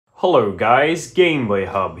Hello guys, Gameboy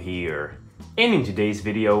Hub here. And in today's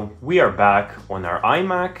video, we are back on our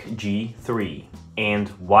iMac G3. And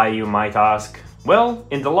why, you might ask? Well,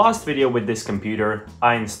 in the last video with this computer,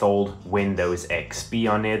 I installed Windows XP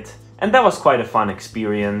on it, and that was quite a fun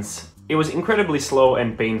experience. It was incredibly slow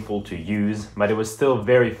and painful to use, but it was still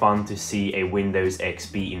very fun to see a Windows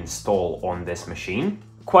XP install on this machine.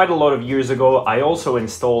 Quite a lot of years ago, I also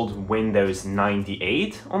installed Windows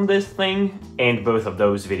 98 on this thing, and both of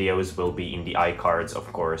those videos will be in the iCards,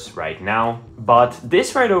 of course, right now. But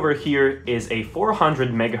this right over here is a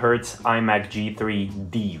 400 MHz iMac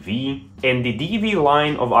G3 DV, and the DV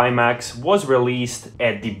line of iMacs was released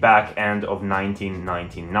at the back end of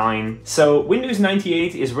 1999. So Windows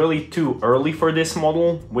 98 is really too early for this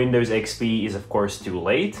model. Windows XP is of course too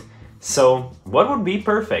late. So, what would be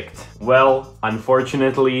perfect? Well,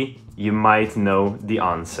 unfortunately, you might know the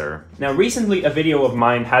answer. Now, recently a video of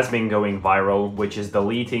mine has been going viral, which is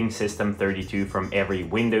deleting System32 from every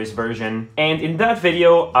Windows version. And in that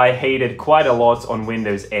video, I hated quite a lot on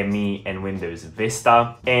Windows ME and Windows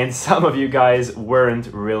Vista. And some of you guys weren't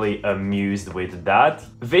really amused with that.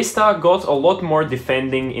 Vista got a lot more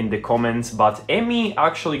defending in the comments, but ME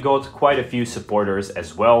actually got quite a few supporters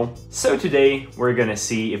as well. So today, we're gonna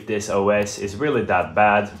see if this OS is really that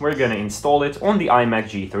bad. We're gonna install it on the iMac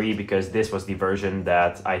G3 because this was the version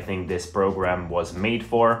that I think this program was made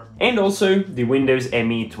for. And also, the Windows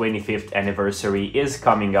ME 25th anniversary is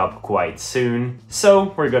coming up quite soon,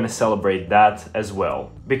 so we're gonna celebrate that as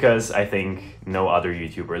well, because I think no other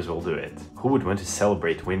YouTubers will do it. Who would want to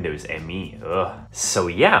celebrate Windows ME? Ugh. So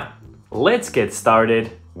yeah, let's get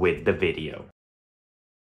started with the video.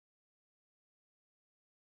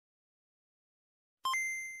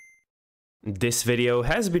 This video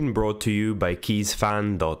has been brought to you by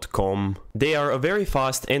keysfan.com. They are a very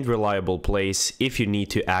fast and reliable place if you need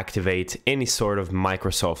to activate any sort of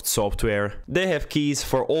Microsoft software. They have keys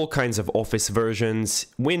for all kinds of Office versions,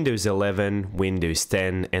 Windows 11, Windows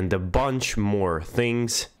 10, and a bunch more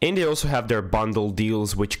things. And they also have their bundle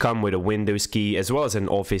deals, which come with a Windows key as well as an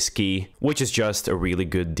Office key, which is just a really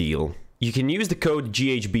good deal. You can use the code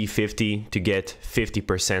GHB50 to get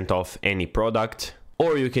 50% off any product,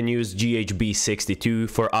 or you can use GHB62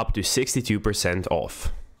 for up to 62%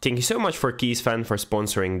 off. Thank you so much for KeysFan for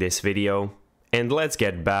sponsoring this video, and let's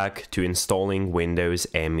get back to installing Windows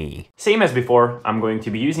ME. Same as before, I'm going to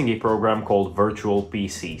be using a program called Virtual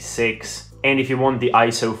PC 6. And if you want the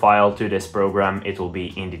ISO file to this program, it will be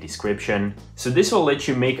in the description. So this will let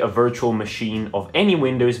you make a virtual machine of any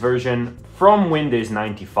Windows version from Windows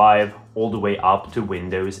 95 all the way up to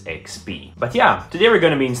Windows XP. But yeah, today we're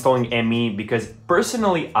gonna be installing ME because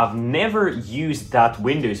personally I've never used that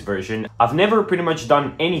Windows version. I've never pretty much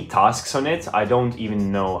done any tasks on it. I don't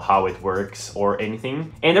even know how it works or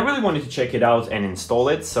anything. And I really wanted to check it out and install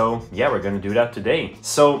it. So yeah, we're gonna do that today.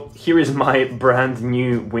 So here is my brand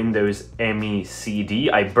new Windows ME CD.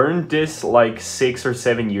 I burned this like 6 or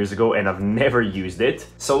 7 years ago and I've never used it.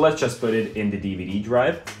 So let's just put it in the DVD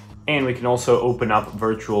drive. And we can also open up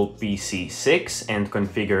Virtual PC 6 and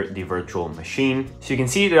configure the virtual machine. So you can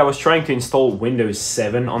see that I was trying to install Windows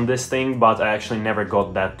 7 on this thing, but I actually never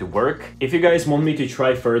got that to work. If you guys want me to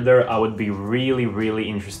try further, I would be really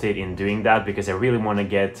interested in doing that because I really want to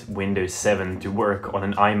get Windows 7 to work on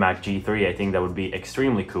an iMac G3. I think that would be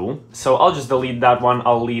extremely cool. So I'll just delete that one.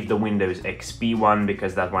 I'll leave the Windows XP one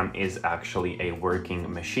because that one is actually a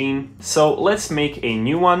working machine. So let's make a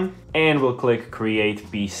new one. And we'll click Create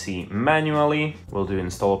PC manually. We'll do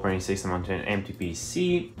Install Operating System onto an empty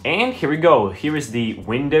PC. And here we go. Here is the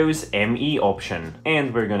Windows ME option.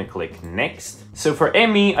 And we're gonna click Next. So for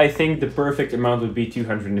ME, I think the perfect amount would be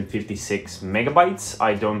 256 megabytes.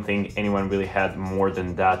 I don't think anyone really had more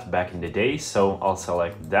than that back in the day, so I'll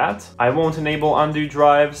select that. I won't enable undo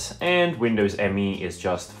drives, and Windows ME is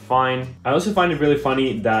just fine. I also find it really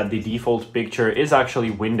funny that the default picture is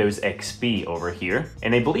actually Windows XP over here.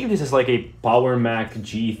 And I believe this is like a Power Mac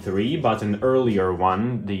G3, but an earlier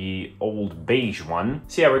one, the old beige one.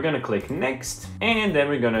 So yeah, we're gonna click Next, and then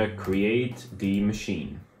we're gonna create the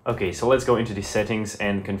machine. Okay, so let's go into the settings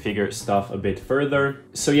and configure stuff a bit further.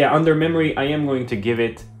 So yeah, under memory, I am going to give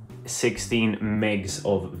it 16 megs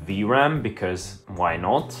of VRAM because why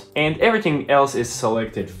not? And everything else is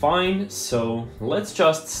selected fine, so let's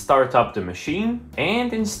just start up the machine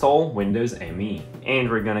and install Windows ME. And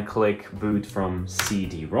we're gonna click boot from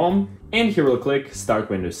CD-ROM, and here we'll click start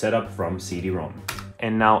Windows setup from CD-ROM.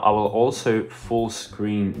 And now I will also full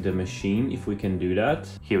screen the machine if we can do that.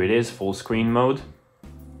 Here it is, full screen mode.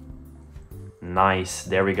 Nice,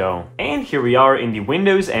 there we go. And here we are in the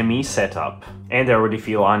Windows ME setup. And I already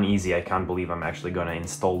feel uneasy. I can't believe I'm actually gonna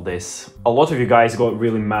install this. A lot of you guys got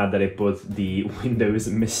really mad that I put the Windows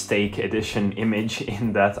Mistake Edition image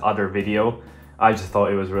in that other video. I just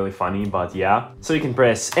thought it was really funny, but yeah. So you can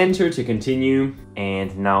press enter to continue,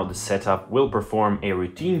 and now the setup will perform a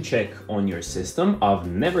routine check on your system. I've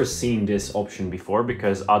never seen this option before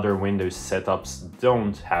because other Windows setups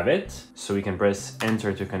don't have it. So we can press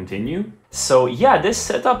enter to continue. So yeah, this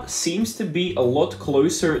setup seems to be a lot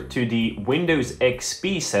closer to the Windows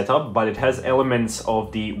XP setup, but it has elements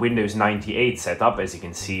of the Windows 98 setup. As you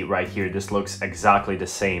can see right here, this looks exactly the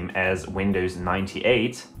same as Windows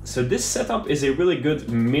 98. So this setup is a really good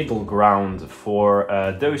middle ground for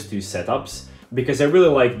those two setups, because I really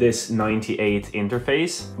like this 98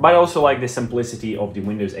 interface, but I also like the simplicity of the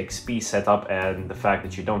Windows XP setup and the fact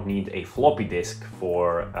that you don't need a floppy disk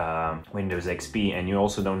for Windows XP, and you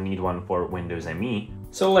also don't need one for Windows ME.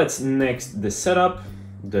 So let's next the setup.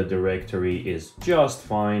 The directory is just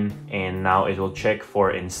fine, and now it will check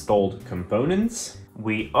for installed components.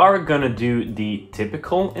 We are gonna do the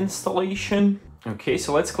typical installation. Okay,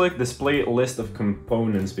 so let's click display list of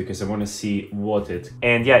components because I want to see what it...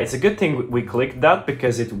 And yeah, it's a good thing we clicked that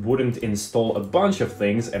because it wouldn't install a bunch of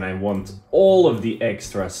things, and I want all of the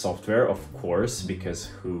extra software, of course, because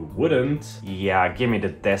who wouldn't? Yeah, give me the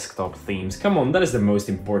desktop themes. Come on, that is the most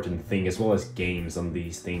important thing, as well as games on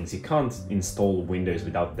these things. You can't install Windows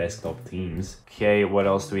without desktop themes. Okay, what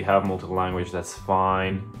else do we have? Multi-language, that's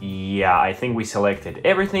fine. Yeah, I think we selected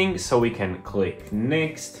everything, so we can click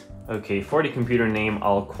next. Okay, for the computer name,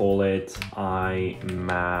 I'll call it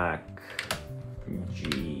iMac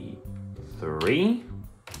G3,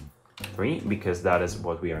 because that is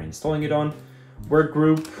what we are installing it on. Work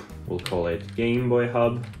group, we'll call it Game Boy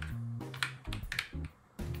Hub.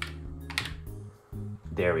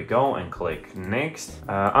 There we go, and click next.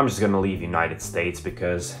 I'm just gonna leave United States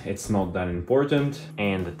because it's not that important,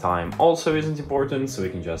 and the time also isn't important, so we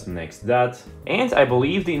can just next that. And I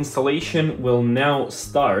believe the installation will now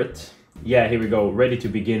start. Yeah, here we go, ready to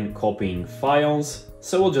begin copying files.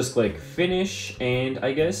 So we'll just click finish and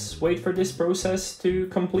I guess wait for this process to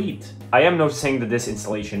complete. I am noticing that this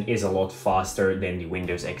installation is a lot faster than the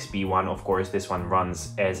Windows XP one. Of course, this one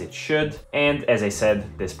runs as it should. And as I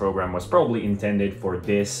said, this program was probably intended for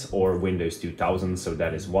this or Windows 2000, so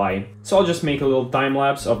that is why. So I'll just make a little time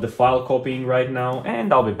lapse of the file copying right now,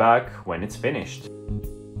 and I'll be back when it's finished.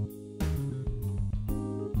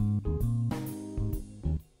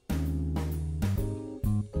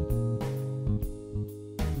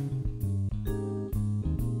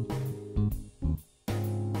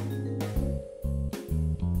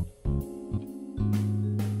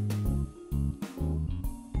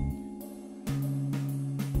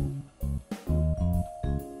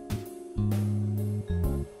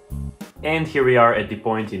 And here we are at the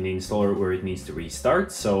point in the installer where it needs to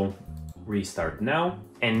restart, so restart now.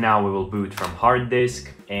 And now we will boot from hard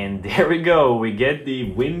disk, and there we go, we get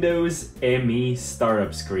the Windows ME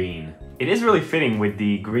startup screen. It is really fitting with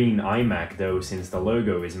the green iMac though, since the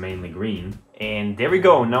logo is mainly green. And there we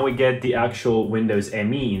go, now we get the actual Windows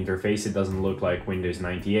ME interface. It doesn't look like Windows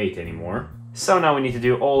 98 anymore. So now we need to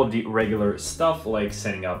do all of the regular stuff like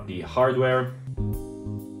setting up the hardware.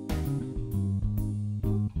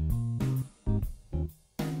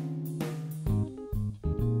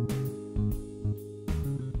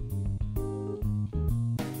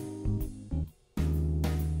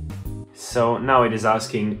 So now it is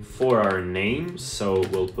asking for our name, so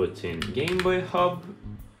we'll put in Game Boy Hub,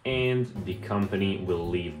 and the company will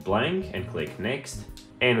leave blank and click next.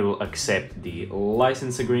 And we will accept the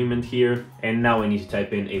license agreement here. And now we need to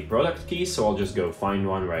type in a product key, so I'll just go find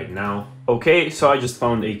one right now. Okay, so I just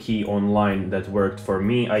found a key online that worked for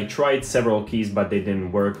me. I tried several keys, but they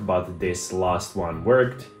didn't work, but this last one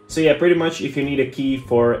worked. So yeah, pretty much if you need a key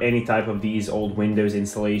for any type of these old Windows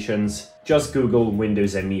installations, just Google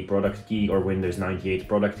Windows ME product key or Windows 98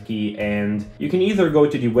 product key, and you can either go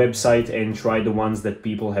to the website and try the ones that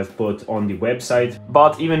people have put on the website,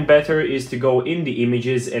 but even better is to go in the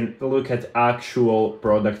images and look at actual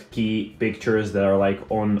product key pictures that are like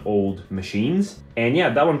on old machines. And yeah,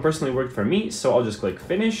 that one personally worked for me, so I'll just click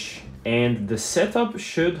finish, and the setup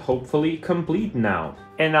should hopefully complete now.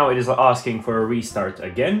 And now it is asking for a restart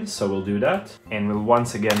again, so we'll do that. And we'll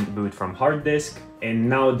once again boot from hard disk. And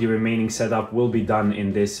now the remaining setup will be done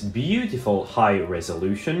in this beautiful high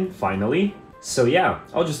resolution, finally. So yeah,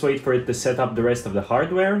 I'll just wait for it to set up the rest of the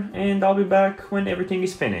hardware, and I'll be back when everything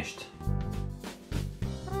is finished.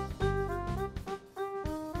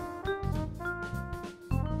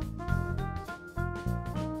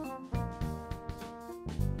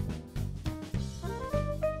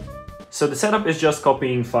 So the setup is just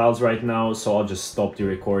copying files right now, so I'll just stop the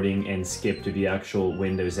recording and skip to the actual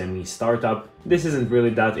Windows ME startup. This isn't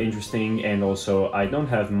really that interesting, and also I don't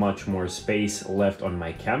have much more space left on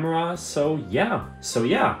my camera, so yeah.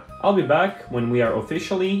 I'll be back when we are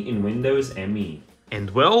officially in Windows ME.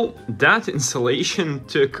 And well, that installation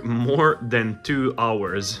took more than 2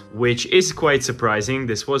 hours, which is quite surprising.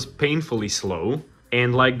 This was painfully slow.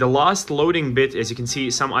 And like the last loading bit, as you can see,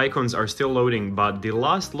 some icons are still loading, but the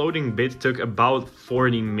last loading bit took about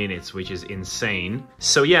 40 minutes, which is insane.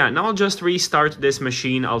 So yeah, now I'll just restart this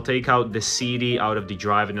machine. I'll take out the CD out of the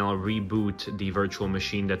drive and I'll reboot the virtual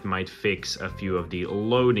machine. That might fix a few of the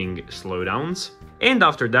loading slowdowns. And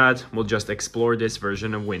after that, we'll just explore this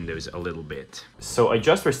version of Windows a little bit. So I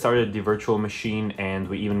just restarted the virtual machine and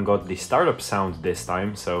we even got the startup sound this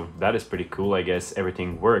time, so that is pretty cool. I guess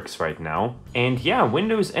everything works right now. And yeah,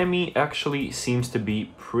 Windows ME actually seems to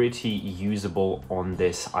be pretty usable on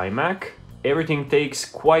this iMac. Everything takes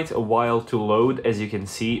quite a while to load, as you can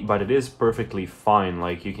see, but it is perfectly fine.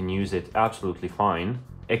 Like, you can use it absolutely fine.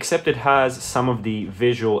 Except it has some of the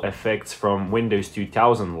visual effects from Windows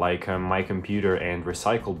 2000, like My Computer and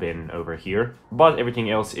Recycle Bin over here. But everything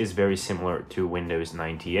else is very similar to Windows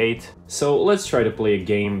 98. So let's try to play a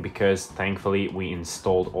game, because thankfully we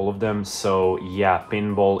installed all of them. So yeah,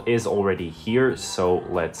 Pinball is already here, so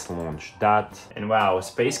let's launch that. And wow,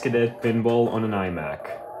 Space Cadet Pinball on an iMac.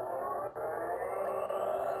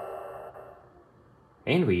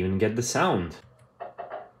 And we even get the sound.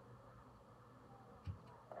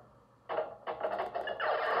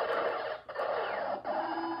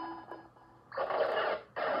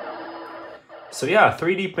 So yeah,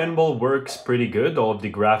 3D Pinball works pretty good, all of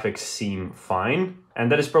the graphics seem fine.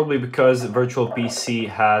 And that is probably because Virtual PC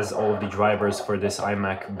has all of the drivers for this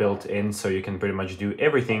iMac built in, so you can pretty much do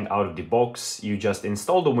everything out of the box. You just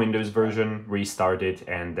install the Windows version, restart it,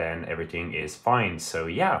 and then everything is fine, so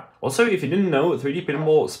yeah. Also, if you didn't know, 3D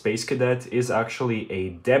Pinball Space Cadet is actually a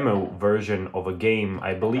demo version of a game.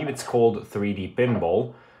 I believe it's called 3D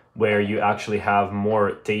Pinball, where you actually have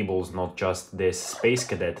more tables, not just this Space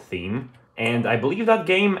Cadet theme. And I believe that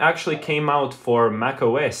game actually came out for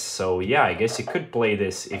macOS, so yeah, I guess you could play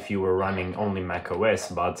this if you were running only macOS,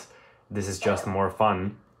 but this is just more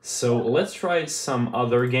fun. So let's try some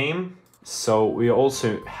other game. So we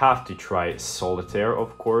also have to try Solitaire,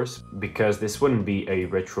 of course, because this wouldn't be a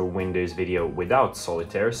retro Windows video without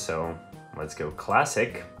Solitaire, so let's go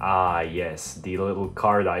classic. Ah yes, the little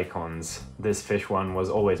card icons. This fish one was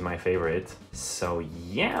always my favorite. So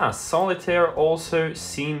yeah, Solitaire also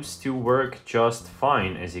seems to work just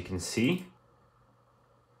fine, as you can see.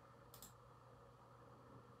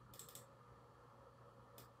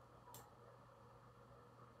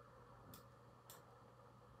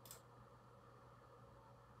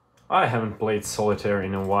 I haven't played Solitaire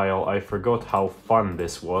in a while, I forgot how fun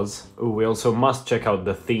this was. Ooh, we also must check out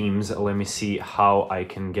the themes. Let me see how I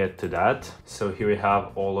can get to that. So here we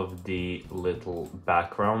have all of the little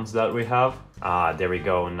backgrounds that we have. Ah, there we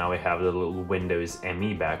go, now we have the little Windows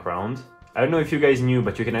ME background. I don't know if you guys knew,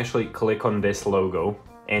 but you can actually click on this logo.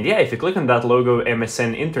 And yeah, if you click on that logo,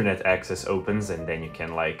 MSN Internet Access opens, and then you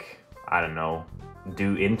can, like, I don't know,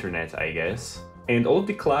 do internet, I guess. And all of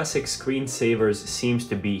the classic screensavers seems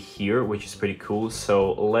to be here, which is pretty cool.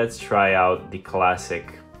 So let's try out the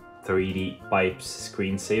classic 3D Pipes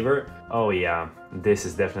screensaver. Oh yeah, this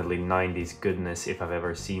is definitely 90s goodness if I've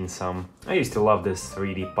ever seen some. I used to love this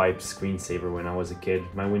 3D Pipes screensaver when I was a kid.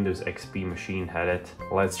 My Windows XP machine had it.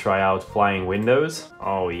 Let's try out Flying Windows.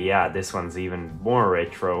 Oh yeah, this one's even more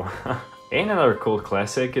retro. And another cool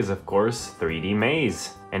classic is, of course, 3D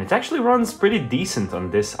Maze. And it actually runs pretty decent on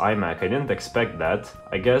this iMac, I didn't expect that.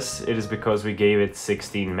 I guess it is because we gave it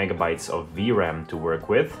 16 megabytes of VRAM to work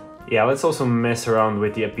with. Yeah, let's also mess around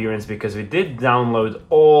with the appearance, because we did download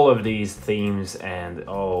all of these themes, and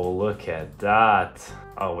oh, look at that.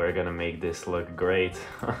 Oh, we're gonna make this look great.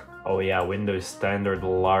 Oh yeah, Windows Standard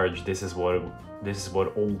Large, this is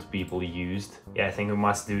what old people used. Yeah, I think we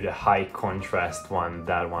must do the high contrast one.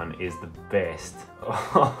 That one is the best.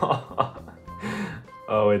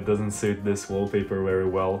 Oh, it doesn't suit this wallpaper very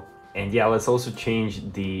well. And yeah, let's also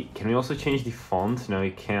change the... Can we also change the font? No,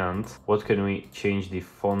 we can't. What can we change the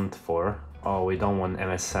font for? Oh, we don't want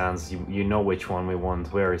MS Sans. You know which one we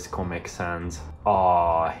want. Where is Comic Sans?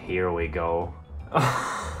 Oh, here we go.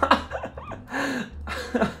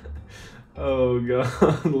 Oh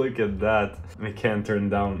god, look at that. We can turn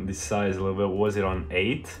down the size a little bit. Was it on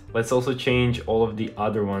 8? Let's also change all of the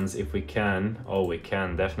other ones if we can. Oh, we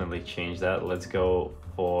can definitely change that. Let's go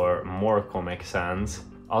for more Comic Sans.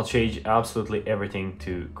 I'll change absolutely everything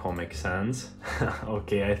to Comic Sans.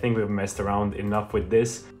 Okay, I think we've messed around enough with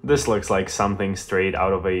this. This looks like something straight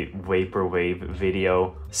out of a vaporwave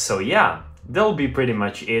video. So yeah, that'll be pretty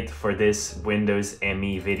much it for this Windows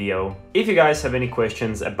ME video. If you guys have any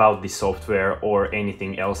questions about the software or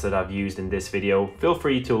anything else that I've used in this video, feel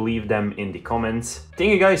free to leave them in the comments.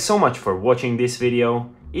 Thank you guys so much for watching this video.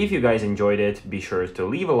 If you guys enjoyed it, be sure to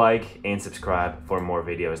leave a like and subscribe for more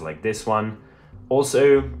videos like this one.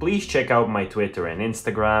 Also, please check out my Twitter and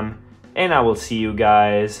Instagram, and I will see you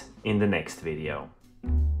guys in the next video.